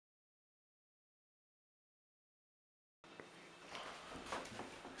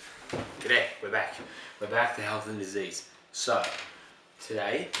back. We're back to health and disease. So,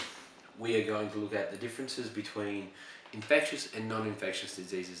 today we are going to look at the differences between infectious and non-infectious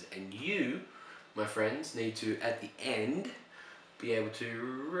diseases. And you, my friends, need to, at the end, be able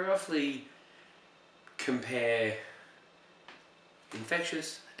to roughly compare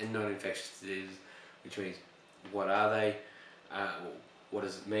infectious and non-infectious diseases, which means what are they, what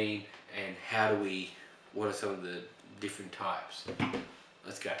does it mean, and what are some of the different types.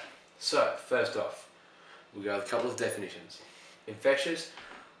 Let's go. So, first off, we'll go with a couple of definitions. Infectious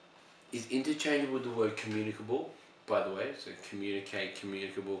is interchangeable with the word communicable, by the way. So communicate,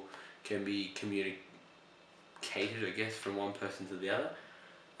 communicable can be communicated, I guess, from one person to the other.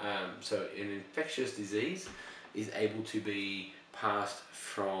 So an infectious disease is able to be passed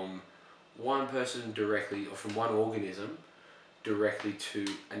from one person directly, or from one organism directly to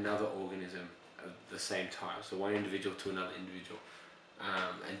another organism of the same type. So one individual to another individual.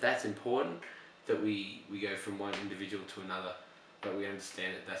 And that's important, that we go from one individual to another, but we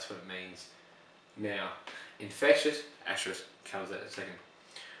understand that that's what it means. Now, infectious, asterisk, comes at a second.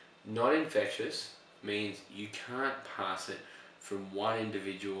 Non-infectious means you can't pass it from one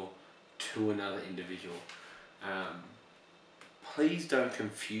individual to another individual. Please don't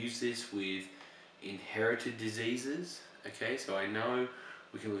confuse this with inherited diseases. Okay, so I know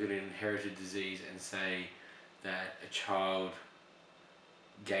we can look at an inherited disease and say that a child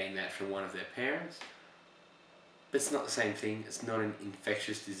gained that from one of their parents, but it's not the same thing. It's not an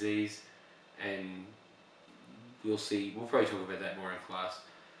infectious disease, and we'll probably talk about that more in class.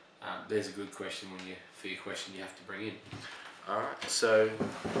 There's a good question for your question you have to bring in. Alright, so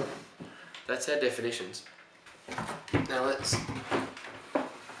that's our definitions. Now let's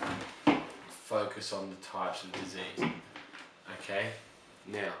focus on the types of disease. Okay,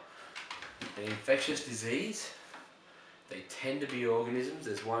 now an infectious disease, they tend to be organisms.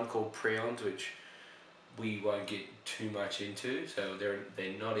 There's one called prions, which we won't get too much into, so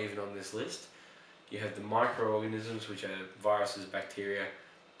they're not even on this list. You have the microorganisms, which are viruses, bacteria,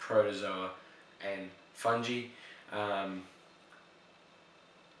 protozoa, and fungi.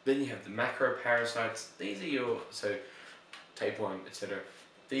 Then you have the macroparasites. These are so tapeworm, etc.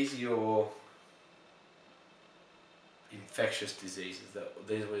 These are your infectious diseases.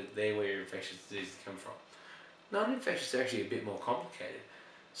 They're where your infectious diseases come from. Non-infectious is actually a bit more complicated.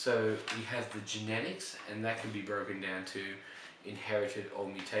 So we have the genetics, and that can be broken down to inherited or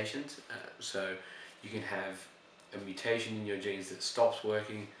mutations. So you can have a mutation in your genes that stops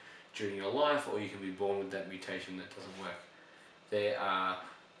working during your life, or you can be born with that mutation that doesn't work. There are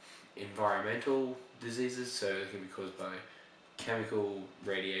environmental diseases, so it can be caused by chemical,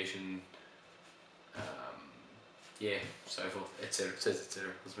 radiation, so forth, etc.,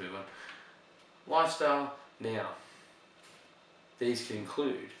 etc. Let's move on. Lifestyle. Now, these can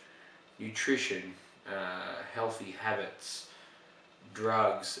include nutrition, healthy habits,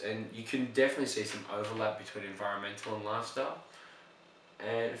 drugs, and you can definitely see some overlap between environmental and lifestyle.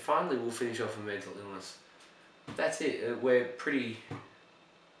 And finally, we'll finish off with mental illness. That's it. We're pretty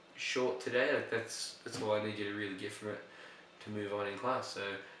short today. That's all I need you to really get from it to move on in class. So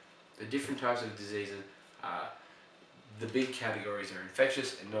the different types of diseases are, the big categories are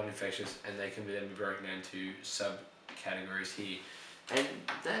infectious and non-infectious, and they can then be broken down to subcategories here. And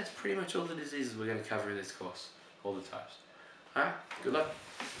that's pretty much all the diseases we're going to cover in this course, all the types. Alright, good luck.